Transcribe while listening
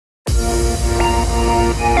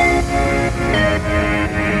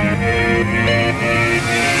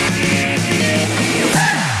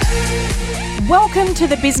Welcome to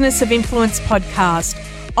the Business of Influence podcast.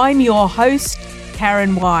 I'm your host,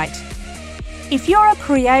 Karen White. If you're a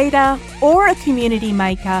creator or a community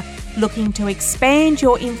maker looking to expand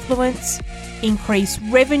your influence, increase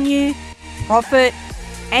revenue, profit,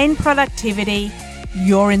 and productivity,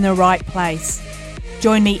 you're in the right place.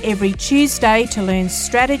 Join me every Tuesday to learn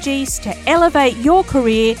strategies to elevate your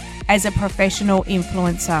career as a professional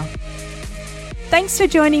influencer. Thanks for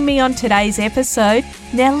joining me on today's episode.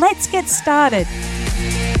 Now let's get started.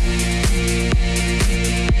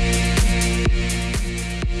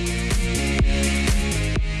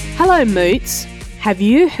 Hello Moots, have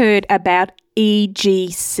you heard about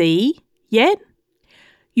EGC yet?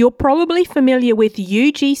 You're probably familiar with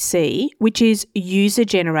UGC, which is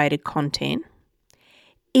user-generated content.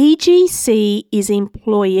 EGC is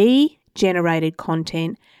employee-generated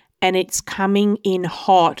content, and it's coming in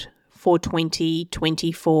hot for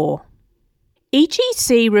 2024.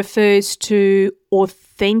 EGC refers to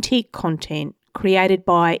authentic content created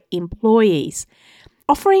by employees,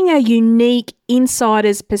 offering a unique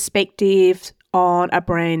insider's perspective on a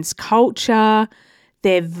brand's culture,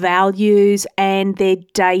 their values, and their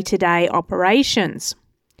day-to-day operations.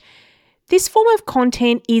 This form of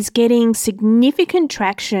content is getting significant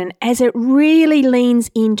traction as it really leans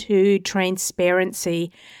into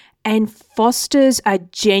transparency and fosters a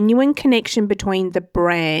genuine connection between the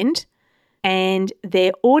brand and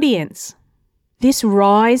their audience. This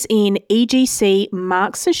rise in EGC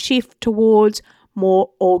marks a shift towards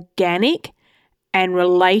more organic and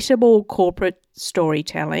relatable corporate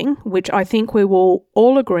storytelling, which I think we will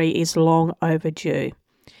all agree is long overdue.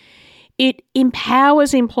 It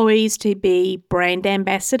empowers employees to be brand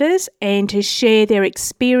ambassadors and to share their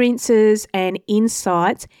experiences and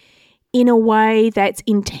insights in a way that's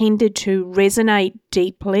intended to resonate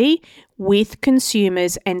deeply with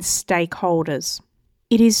consumers and stakeholders.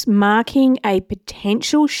 It is marking a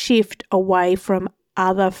potential shift away from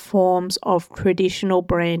other forms of traditional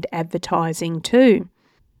brand advertising too.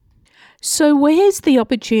 So where's the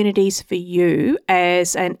opportunities for you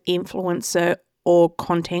as an influencer or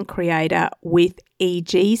content creator with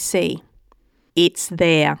EGC? It's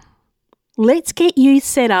there. Let's get you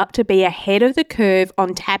set up to be ahead of the curve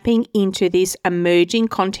on tapping into this emerging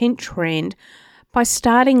content trend by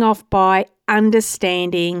starting off by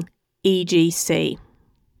understanding EGC.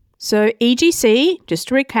 So EGC, just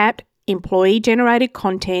to recap, employee-generated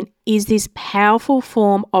content is this powerful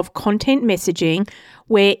form of content messaging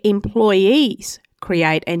where employees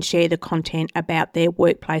create and share the content about their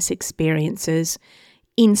workplace experiences,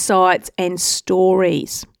 insights, and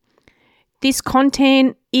stories. This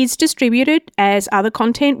content is distributed as other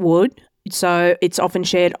content would, so it's often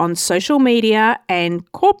shared on social media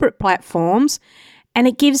and corporate platforms, and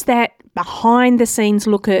it gives that behind-the-scenes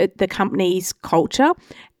look at the company's culture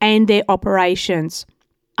and their operations.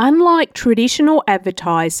 Unlike traditional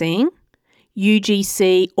advertising,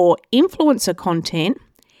 UGC or influencer content,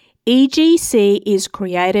 EGC is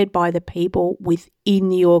created by the people within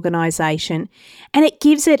the organisation, and it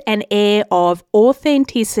gives it an air of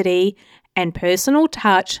authenticity and personal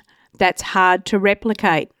touch that's hard to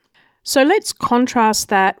replicate. So let's contrast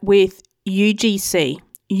that with UGC,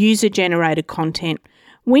 user-generated content.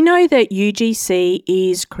 We know that UGC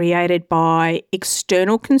is created by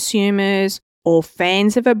external consumers or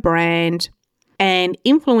fans of a brand, and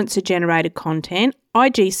influencer-generated content,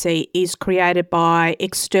 IGC, is created by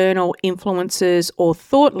external influencers or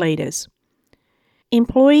thought leaders.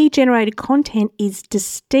 Employee-generated content is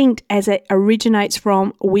distinct as it originates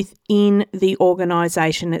from within the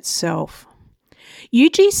organisation itself.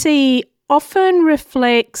 UGC often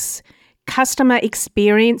reflects customer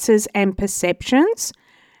experiences and perceptions,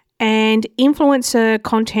 and influencer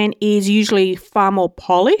content is usually far more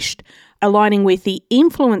polished, aligning with the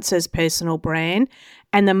influencer's personal brand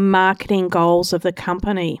and the marketing goals of the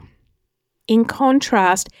company. In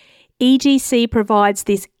contrast, EGC provides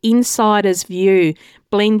this insider's view,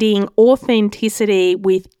 blending authenticity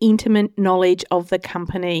with intimate knowledge of the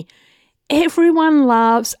company. Everyone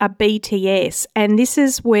loves a BTS, and this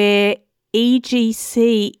is where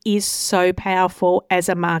EGC is so powerful as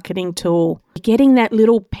a marketing tool. Getting that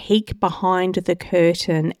little peek behind the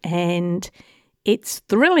curtain, and it's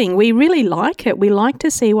thrilling. We really like it. We like to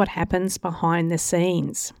see what happens behind the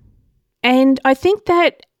scenes. And I think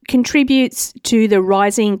that contributes to the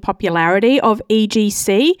rising popularity of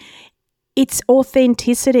EGC. It's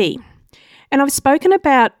authenticity. And I've spoken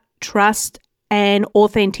about trust and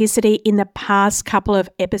authenticity in the past couple of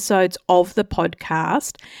episodes of the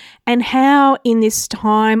podcast, and how in this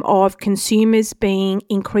time of consumers being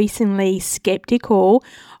increasingly skeptical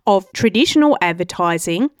of traditional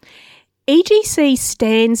advertising, EGC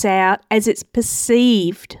stands out as it's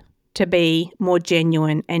perceived to be more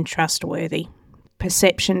genuine and trustworthy.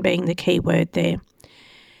 Perception being the key word there.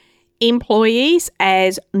 Employees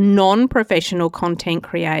as non-professional content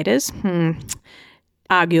creators,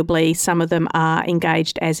 arguably some of them are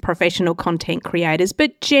engaged as professional content creators,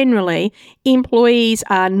 but generally employees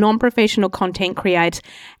are non-professional content creators,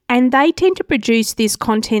 and they tend to produce this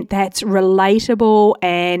content that's relatable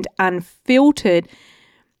and unfiltered,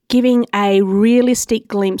 giving a realistic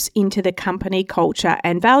glimpse into the company culture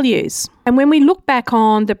and values. And when we look back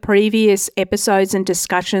on the previous episodes and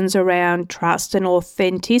discussions around trust and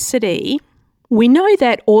authenticity, we know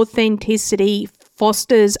that authenticity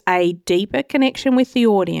fosters a deeper connection with the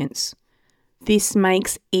audience. This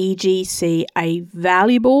makes EGC a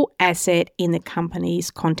valuable asset in the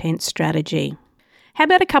company's content strategy. How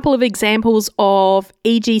about a couple of examples of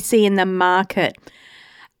EGC in the market?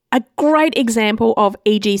 A great example of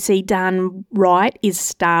EGC done right is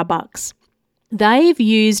Starbucks. They've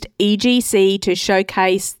used EGC to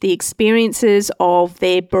showcase the experiences of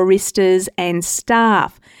their baristas and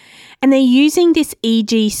staff. And they're using this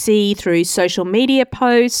EGC through social media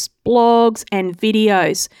posts, blogs, and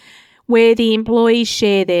videos, where the employees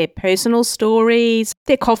share their personal stories,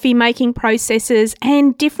 their coffee making processes,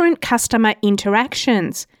 and different customer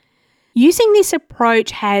interactions. Using this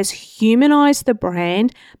approach has humanised the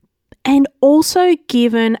brand and also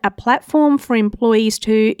given a platform for employees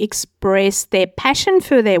to express their passion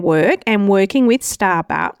for their work and working with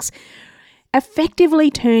Starbucks, effectively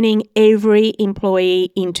turning every employee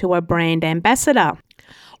into a brand ambassador.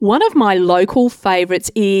 One of my local favourites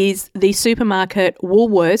is the supermarket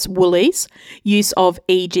Woolies' use of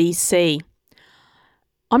EGC.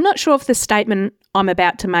 I'm not sure if the statement I'm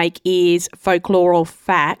about to make is folklore or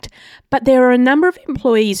fact, but there are a number of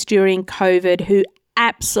employees during COVID who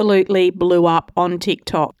absolutely blew up on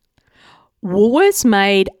TikTok. Woolworths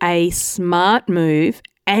made a smart move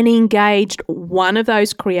and engaged one of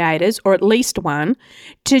those creators, or at least one,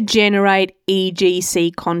 to generate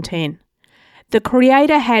EGC content. The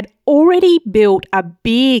creator had already built a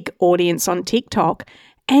big audience on TikTok,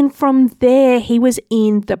 and from there he was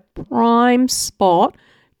in the prime spot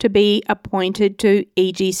to be appointed to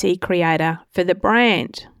EGC creator for the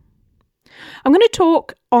brand. I'm going to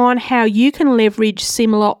talk on how you can leverage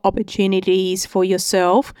similar opportunities for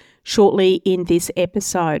yourself shortly in this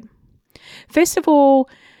episode. First of all,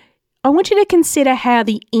 I want you to consider how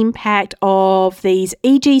the impact of these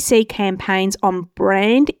EGC campaigns on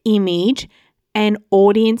brand image and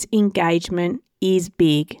audience engagement is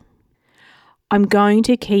big. I'm going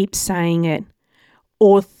to keep saying it.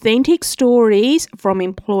 Authentic stories from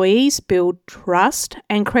employees build trust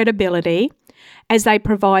and credibility as they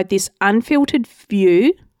provide this unfiltered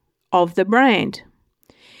view of the brand.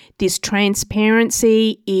 This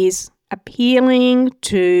transparency is appealing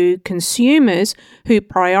to consumers who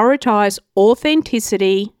prioritise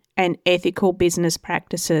authenticity and ethical business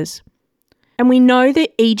practices. And we know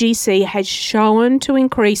that EGC has shown to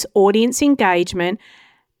increase audience engagement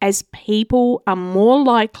as people are more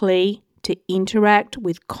likely to interact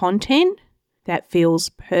with content that feels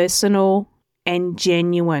personal and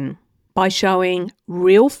genuine. By showing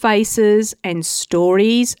real faces and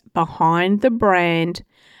stories behind the brand,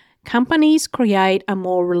 companies create a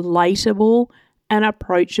more relatable and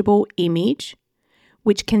approachable image,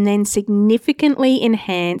 which can then significantly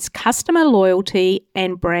enhance customer loyalty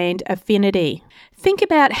and brand affinity. Think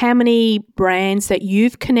about how many brands that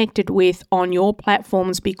you've connected with on your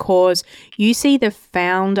platforms because you see the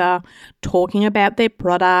founder talking about their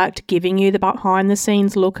product, giving you the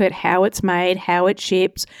behind-the-scenes look at how it's made, how it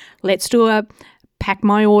ships. Let's do a pack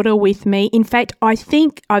my order with me. In fact, I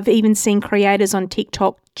think I've even seen creators on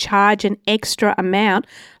TikTok charge an extra amount,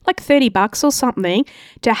 like $30 or something,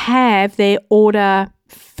 to have their order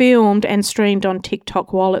filmed and streamed on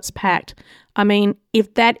TikTok while it's packed. I mean,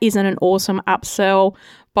 if that isn't an awesome upsell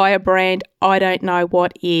by a brand, I don't know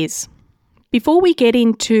what is. Before we get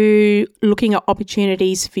into looking at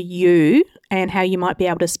opportunities for you and how you might be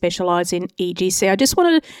able to specialise in EGC, I just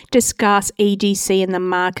want to discuss EGC in the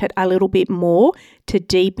market a little bit more to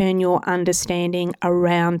deepen your understanding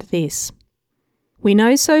around this. We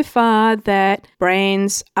know so far that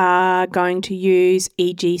brands are going to use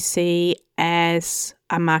EGC as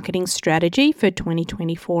a marketing strategy for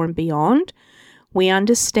 2024 and beyond. We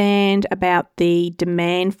understand about the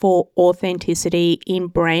demand for authenticity in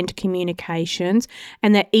brand communications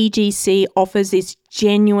and that EGC offers this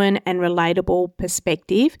genuine and relatable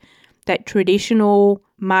perspective that traditional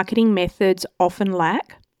marketing methods often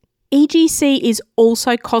lack. EGC is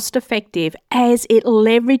also cost effective as it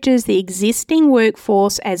leverages the existing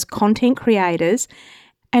workforce as content creators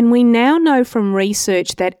And we now know from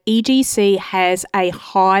research that EGC has a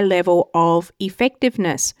high level of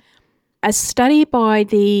effectiveness. A study by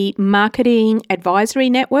the Marketing Advisory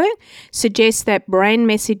Network suggests that brand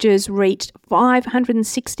messages reached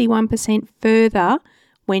 561% further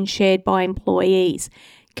when shared by employees,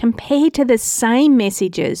 compared to the same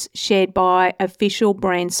messages shared by official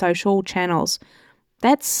brand social channels.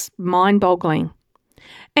 That's mind-boggling.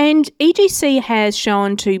 And EGC has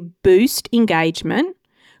shown to boost engagement.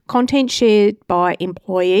 Content shared by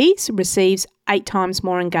employees receives 8 times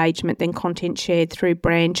more engagement than content shared through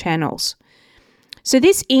brand channels. So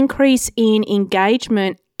this increase in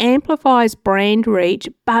engagement amplifies brand reach,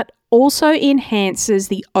 but also enhances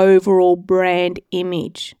the overall brand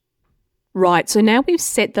image. Right, so now we've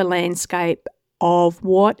set the landscape of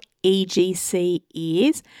what EGC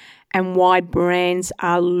is and why brands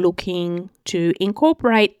are looking to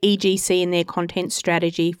incorporate EGC in their content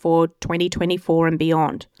strategy for 2024 and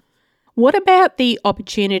beyond. What about the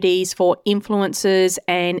opportunities for influencers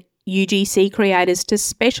and UGC creators to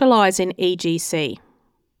specialise in EGC?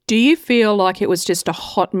 Do you feel like it was just a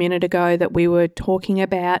hot minute ago that we were talking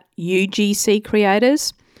about UGC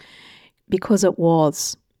creators? Because it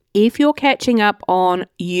was. If you're catching up on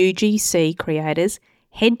UGC creators,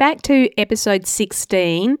 head back to episode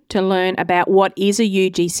 16 to learn about what is a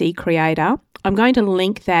UGC creator. I'm going to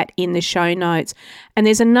link that in the show notes. And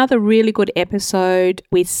there's another really good episode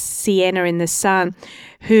with Sienna in the Sun,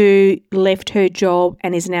 who left her job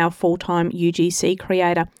and is now a full-time UGC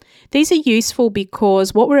creator. These are useful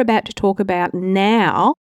because what we're about to talk about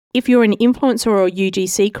now, if you're an influencer or a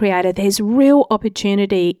UGC creator, there's real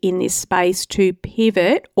opportunity in this space to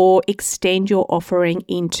pivot or extend your offering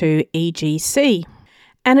into EGC.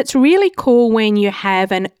 And it's really cool when you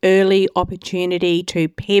have an early opportunity to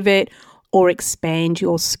pivot or expand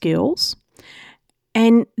your skills.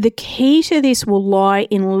 And the key to this will lie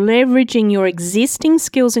in leveraging your existing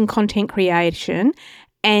skills in content creation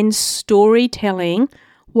and storytelling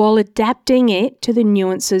while adapting it to the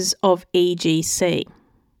nuances of EGC.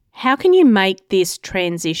 How can you make this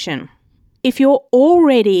transition? If you're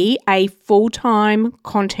already a full-time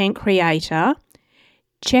content creator,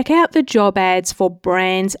 check out the job ads for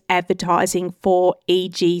brands advertising for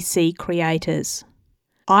EGC creators.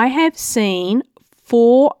 I have seen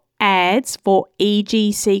 4 ads for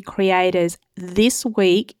EGC creators this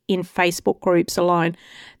week in Facebook groups alone.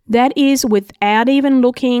 That is without even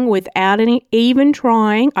looking, without even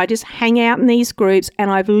trying. I just hang out in these groups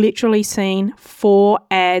and I've literally seen 4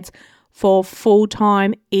 ads for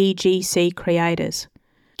full-time EGC creators.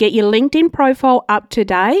 Get your LinkedIn profile up to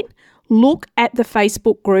date. Look at the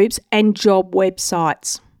Facebook groups and job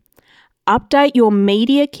websites. Update your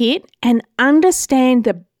media kit and understand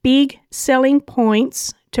the big selling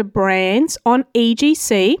points to brands on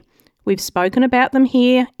EGC. We've spoken about them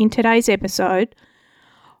here in today's episode.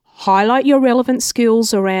 Highlight your relevant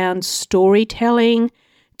skills around storytelling,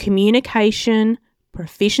 communication,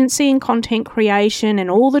 proficiency in content creation,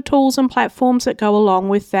 and all the tools and platforms that go along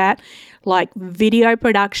with that, like video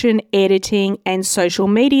production, editing, and social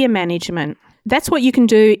media management. That's what you can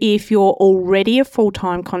do if you're already a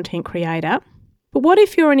full-time content creator. But what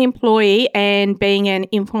if you're an employee and being an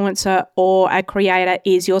influencer or a creator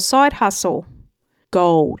is your side hustle?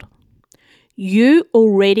 Gold. You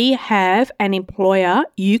already have an employer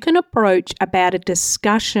you can approach about a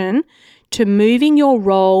discussion to moving your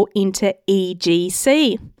role into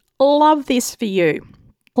EGC. Love this for you.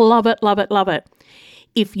 Love it, love it, love it.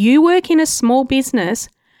 If you work in a small business,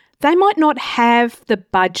 they might not have the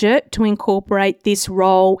budget to incorporate this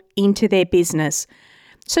role into their business.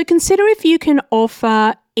 So consider if you can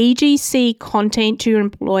offer EGC content to your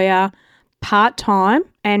employer part-time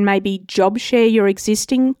and maybe job share your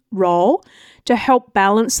existing role to help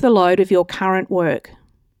balance the load of your current work.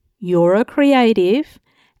 You're a creative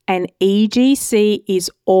and EGC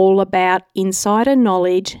is all about insider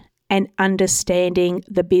knowledge and understanding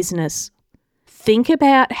the business. Think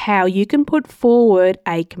about how you can put forward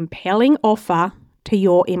a compelling offer to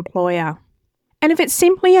your employer. And if it's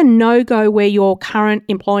simply a no-go where your current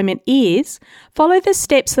employment is, follow the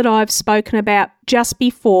steps that I've spoken about just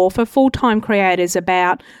before for full-time creators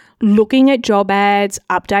about looking at job ads,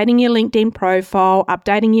 updating your LinkedIn profile,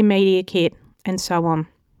 updating your media kit, and so on.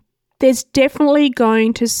 There's definitely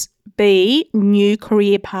going to be new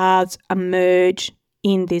career paths emerge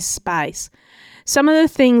in this space. Some of the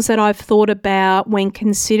things that I've thought about when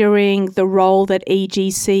considering the role that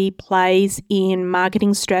EGC plays in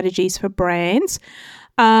marketing strategies for brands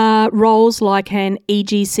are roles like an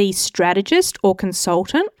EGC strategist or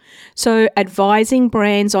consultant, so advising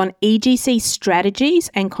brands on EGC strategies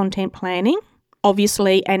and content planning,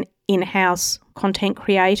 obviously an in-house content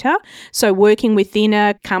creator. So working within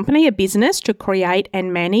a company, a business, to create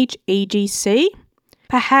and manage EGC.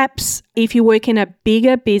 Perhaps if you work in a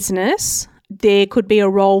bigger business, there could be a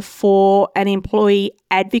role for an employee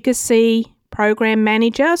advocacy program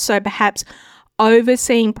manager. So perhaps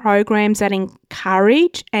overseeing programs that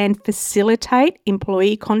encourage and facilitate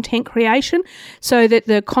employee content creation so that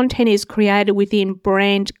the content is created within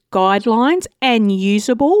brand guidelines and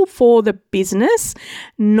usable for the business,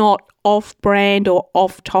 not off-brand or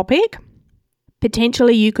off-topic.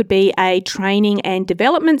 Potentially, you could be a training and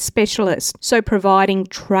development specialist, so providing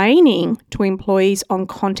training to employees on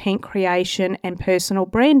content creation and personal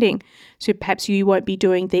branding. So perhaps you won't be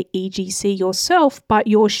doing the EGC yourself, but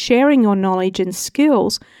you're sharing your knowledge and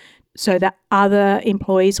skills so that other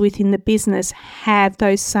employees within the business have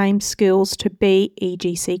those same skills to be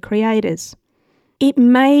EGC creators. It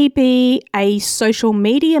may be a social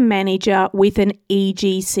media manager with an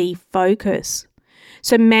EGC focus.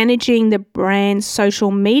 So managing the brand's social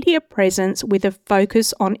media presence with a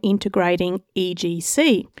focus on integrating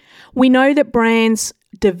EGC. We know that brands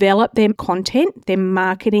develop their content, their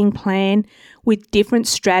marketing plan with different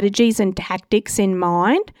strategies and tactics in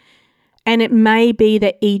mind. And it may be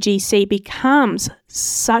that EGC becomes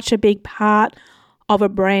such a big part of a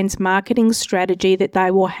brand's marketing strategy that they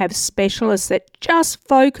will have specialists that just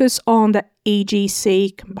focus on the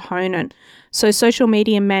EGC component. So social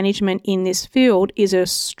media management in this field is a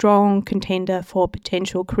strong contender for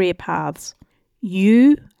potential career paths.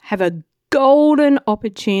 You have a golden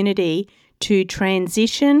opportunity to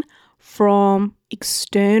transition from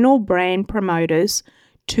external brand promoters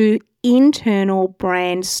to internal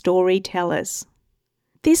brand storytellers.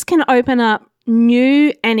 This can open up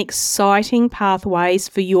new and exciting pathways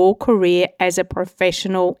for your career as a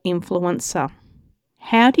professional influencer.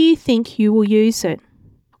 How do you think you will use it?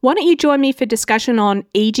 Why don't you join me for discussion on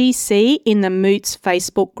EGC in the Moots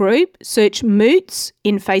Facebook group? Search Moots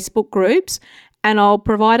in Facebook groups and I'll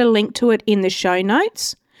provide a link to it in the show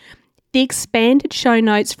notes. The expanded show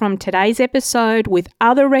notes from today's episode with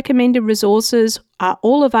other recommended resources are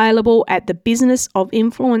all available at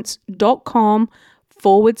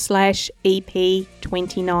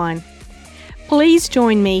thebusinessofinfluence.com/EP29. Please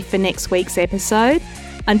join me for next week's episode.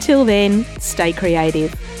 Until then, stay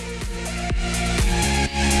creative.